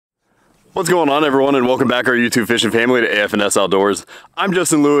What's going on, everyone, and welcome back our YouTube fishing family to AF&S Outdoors. I'm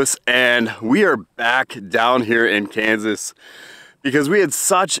Justin Lewis, and we are back down here in Kansas because we had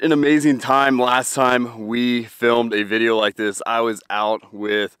such an amazing time last time we filmed a video like this. I was out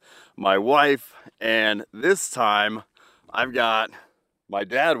with my wife, and this time I've got my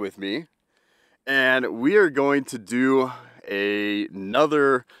dad with me, and we are going to do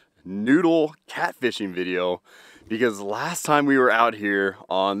another noodle catfishing video. Because last time we were out here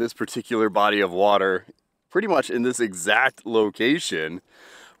on this particular body of water, pretty much in this exact location,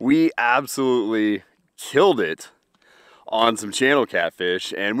 we absolutely killed it on some channel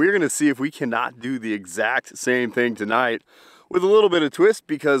catfish. And we're gonna see if we cannot do the exact same thing tonight with a little bit of twist,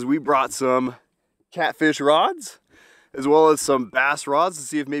 because we brought some catfish rods as well as some bass rods to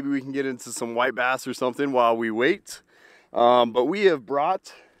see if maybe we can get into some white bass or something while we wait. But we have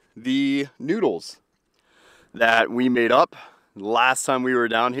brought the noodles that we made up last time we were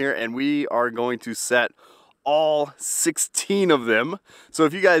down here, and we are going to set all 16 of them. So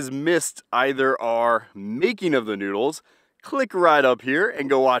if you guys missed either our making of the noodles, click right up here and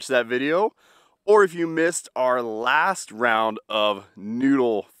go watch that video. Or if you missed our last round of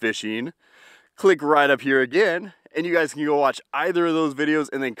noodle fishing, click right up here again, and you guys can go watch either of those videos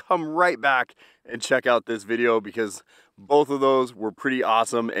and then come right back and check out this video, because both of those were pretty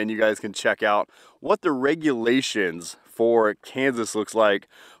awesome, and you guys can check out what the regulations for Kansas looks like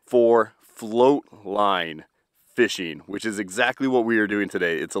for float line fishing, which is exactly what we are doing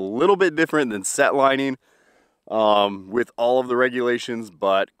today. It's a little bit different than set lining with all of the regulations,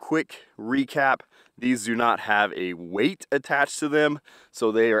 but quick recap: these do not have a weight attached to them,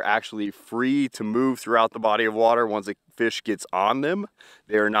 so they are actually free to move throughout the body of water once a fish gets on them.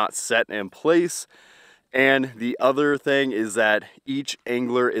 They are not set in place. And the other thing is that each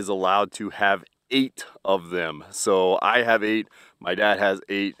angler is allowed to have 8 of them. So I have 8, my dad has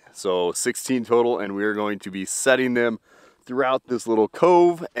 8, so 16 total, and we are going to be setting them throughout this little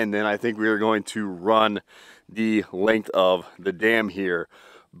cove, and then I think we are going to run the length of the dam here.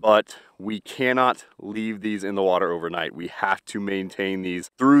 But we cannot leave these in the water overnight. We have to maintain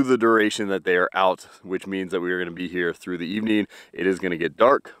these through the duration that they are out, which means that we are going to be here through the evening. It is going to get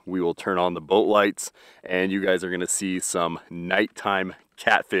dark. We will turn on the boat lights, and you guys are going to see some nighttime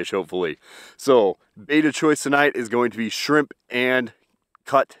catfish, hopefully. So bait of choice tonight is going to be shrimp and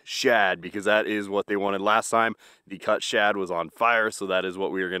cut shad, because that is what they wanted last time. The cut shad was on fire, so that is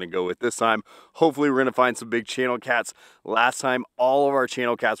what we are going to go with this time. Hopefully we're going to find some big channel cats. Last time all of our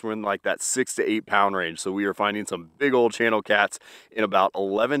channel cats were in like that 6 to 8 pound range, so we are finding some big old channel cats in about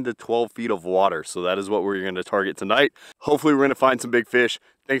 11 to 12 feet of water. So that is what we're going to target tonight. Hopefully we're going to find some big fish.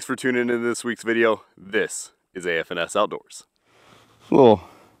 Thanks for tuning into this week's video. This is AF&S Outdoors. Little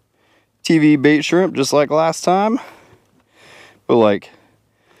TV bait shrimp, just like last time, but like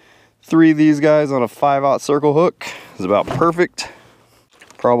 3 of these guys on a 5/0 circle hook is about perfect.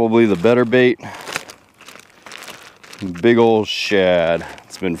 Probably the better bait. Big old shad.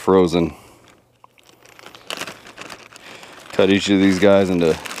 It's been frozen. Cut each of these guys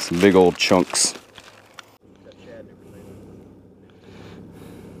into some big old chunks.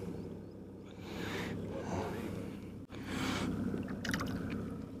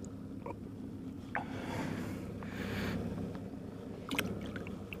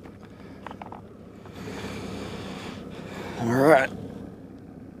 All right.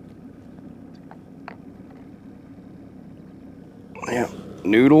 Yeah,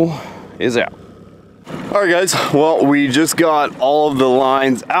 noodle is out. All right, guys. Well, we just got all of the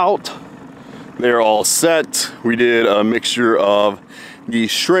lines out. They're all set. We did a mixture of the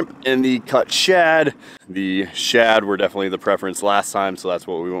shrimp and the cut shad. The shad were definitely the preference last time, so that's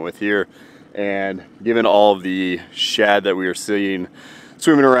what we went with here. And given all of the shad that we are seeing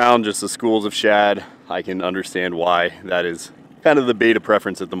swimming around, just the schools of shad, I can understand why that is kind of the bait of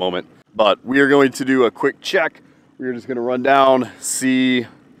preference at the moment. But we are going to do a quick check. We're just going to run down, see,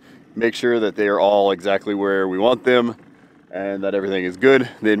 make sure that they are all exactly where we want them and that everything is good.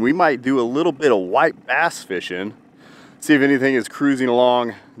 Then we might do a little bit of white bass fishing, see if anything is cruising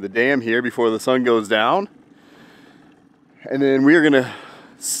along the dam here before the sun goes down. And then we are going to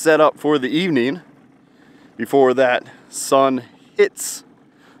set up for the evening before that sun hits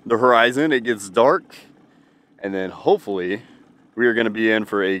the horizon. It gets dark, and then hopefully we are going to be in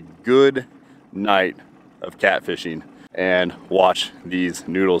for a good night of catfishing and watch these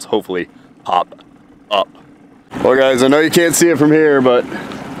noodles hopefully pop up. Well, guys, I know you can't see it from here, but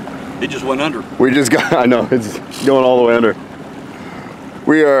it just went under. We just got, I know, it's going all the way under.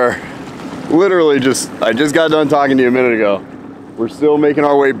 We are literally I just got done talking to you a minute ago. We're still making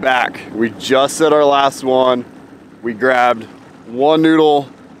our way back. We just set our last one. We grabbed one noodle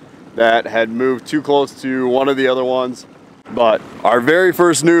that had moved too close to one of the other ones. But our very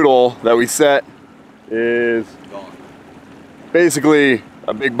first noodle that we set is Gone. basically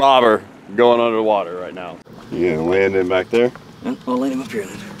a big bobber going under the water right now. You gonna land in back there? I'll land him up here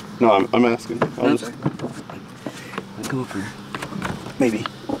then. No, I'm asking. I'll just I'll come up here. Maybe.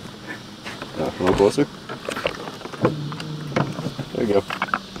 a little closer. There you go.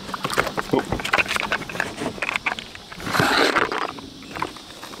 Oh.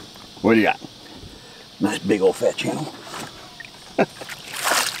 What do you got? Nice big old fat channel.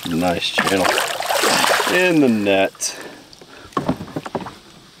 Nice channel. In the net.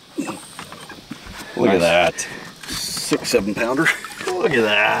 Look at that. 6-7 pounder. Look at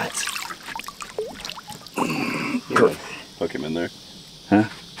that. Hook him in there. Huh?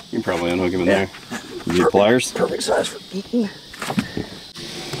 You can probably unhook him in there. You need pliers? Perfect size for eating.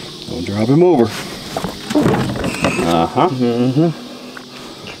 Don't drop him over. Uh-huh.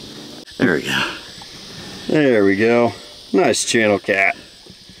 There we go. There we go. Nice channel cat.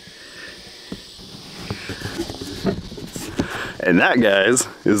 And that, guys,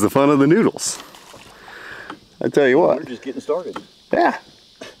 is the fun of the noodles. I tell you what. We're just getting started. Yeah.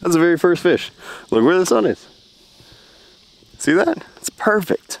 That's the very first fish. Look where the sun is. See that? It's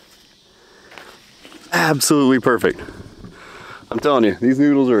perfect. Absolutely perfect. I'm telling you, these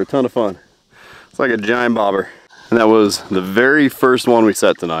noodles are a ton of fun. It's like a giant bobber. And that was the very first one we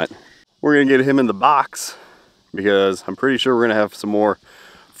set tonight. We're gonna get him in the box because I'm pretty sure we're gonna have some more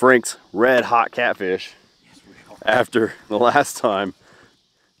Frank's red hot catfish after the last time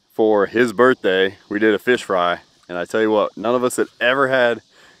for his birthday. We did a fish fry, and I tell you what, none of us had ever had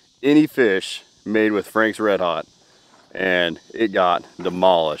any fish made with Frank's red hot, and it got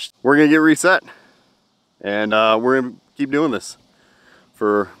demolished. We're gonna get reset, and we're gonna keep doing this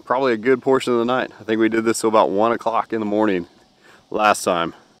for probably a good portion of the night. I think we did this till about 1 o'clock in the morning last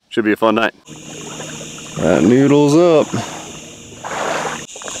time. Should be a fun night. That noodle's up.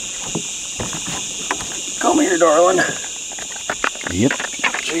 Come here, darling. Yep.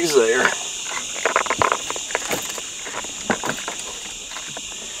 She's there.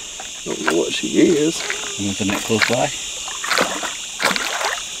 Don't know what she is. Want the net close by?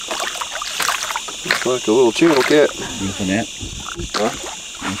 Looks like a little channel cat. Want the net? Huh?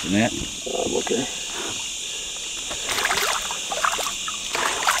 Want the net? Okay.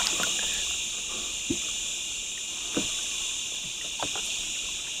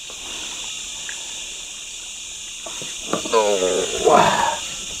 Oh, wow.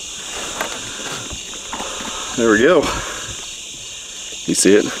 There we go. You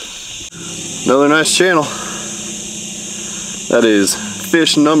see it? Another nice channel. That is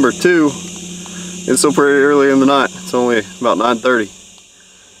fish number 2. It's still pretty early in the night. It's only about 9:30.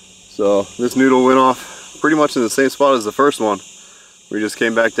 So this noodle went off pretty much in the same spot as the first one. We just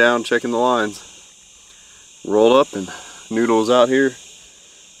came back down checking the lines. Rolled up and noodle was out here.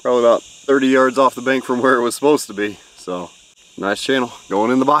 Probably about 30 yards off the bank from where it was supposed to be. So nice channel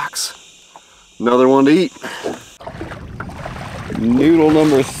going in the box. Another one to eat. Noodle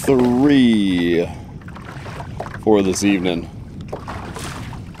number 3 for this evening.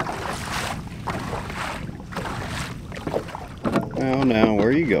 Now, where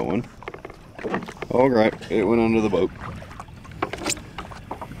are you going? All right, it went under the boat.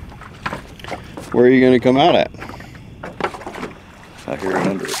 Where are you going to come out at? I hear it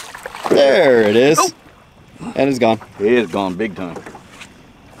under it. There it is. Nope. And it's gone. It is gone big time.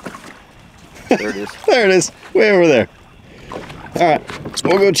 There it is. There it is, way over there. All right,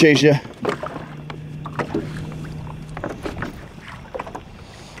 we'll go chase you.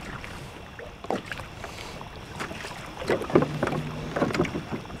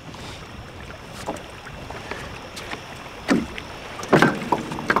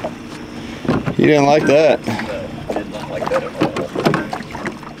 You didn't like that. I did not like that at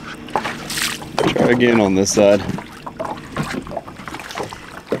all. Try again on this side.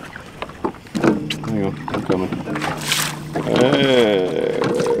 Hang on, I'm coming.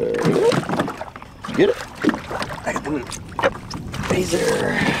 Get it? I got the move. Yep. He's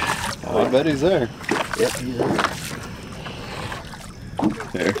there. Oh, I bet he's there. Yep, he's there.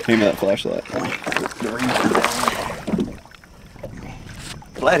 There, aim that flashlight.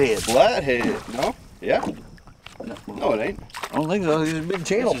 Flathead. Flathead, no? Yeah? No, it ain't. I don't think so. He's a big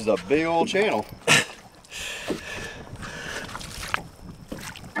channel. This is a big old channel.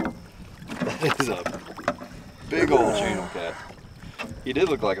 That is a big old channel cat. He did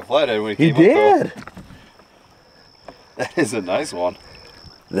look like a flathead when he came up, though. That is a nice one.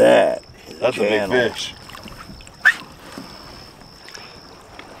 That is That's a big fish.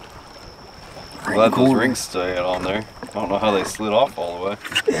 Glad those rings staying on there. I don't know how they slid off all the way.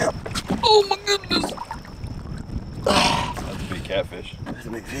 Yeah. Oh my goodness. That's a big catfish. That's a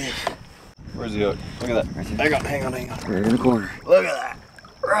big fish. Where's the hook? Look at that. Hang on. Right in the corner. Look at that.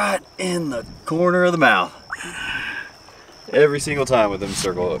 Right in the corner of the mouth. Every single time with them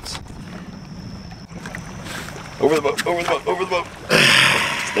circle hooks. Over the boat.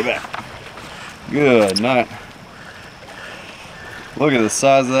 Stay back. Good night. Look at the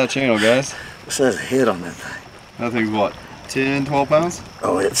size of that channel, guys. What's that head on that thing? That thing's what, 10, 12 pounds?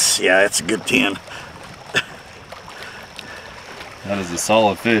 Oh, it's a good 10. That is a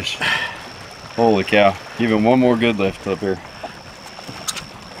solid fish. Holy cow. Give him one more good lift up here.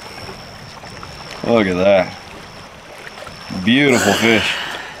 Look at that. Beautiful fish.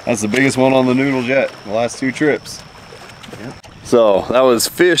 That's the biggest one on the Noodles yet, the last 2 trips. Yep. So that was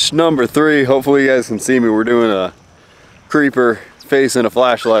fish number 3. Hopefully you guys can see me. We're doing a creeper facing a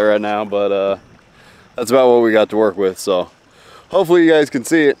flashlight right now, but that's about what we got to work with. So hopefully you guys can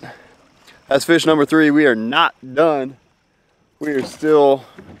see it. That's fish number 3. We are not done. We are still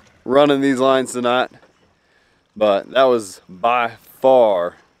running these lines tonight, but that was by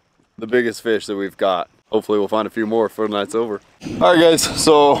far the biggest fish that we've got. Hopefully we'll find a few more before the night's over. All right guys,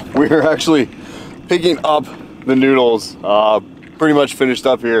 so we're actually picking up the Noodles, pretty much finished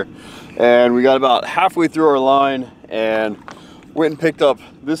up here, and we got about halfway through our line and went and picked up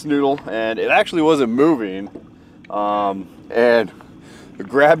this Noodle, and it actually wasn't moving, and I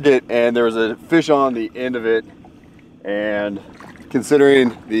grabbed it and there was a fish on the end of it, and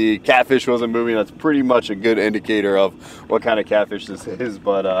considering the catfish wasn't moving, that's pretty much a good indicator of what kind of catfish this is.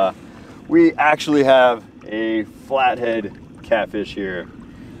 But we actually have a flathead catfish here,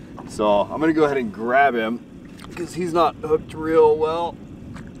 so I'm gonna go ahead and grab him because he's not hooked real well.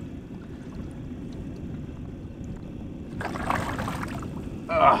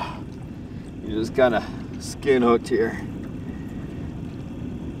 He's just kind of skin hooked here,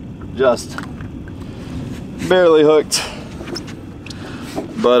 just barely hooked.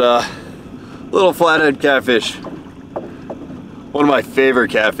 But little flathead catfish, one of my favorite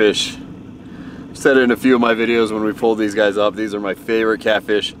catfish. I've said it in a few of my videos when we pulled these guys up. These are my favorite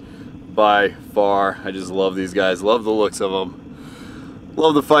catfish by far. I just love these guys, love the looks of them,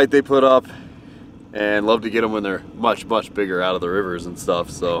 love the fight they put up, and love to get them when they're much bigger out of the rivers and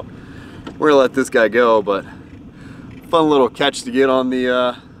stuff. So we're gonna let this guy go, but fun little catch to get on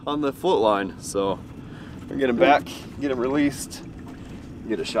the float line. So we're gonna get him back, get him released,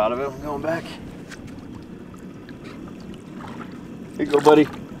 get a shot of him going back. Here you go, buddy.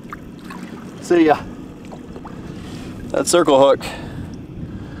 See ya. That circle hook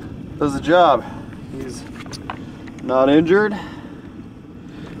does the job. He's not injured.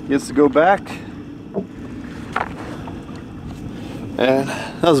 Gets to go back. And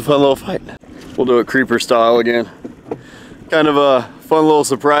that was a fun little fight. We'll do it creeper style again. Kind of a fun little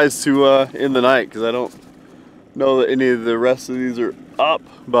surprise to end the night, because I don't know that any of the rest of these are up,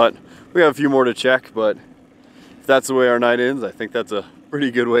 but we have a few more to check. But if that's the way our night ends, I think that's a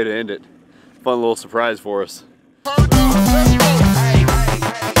pretty good way to end it. Fun little surprise for us.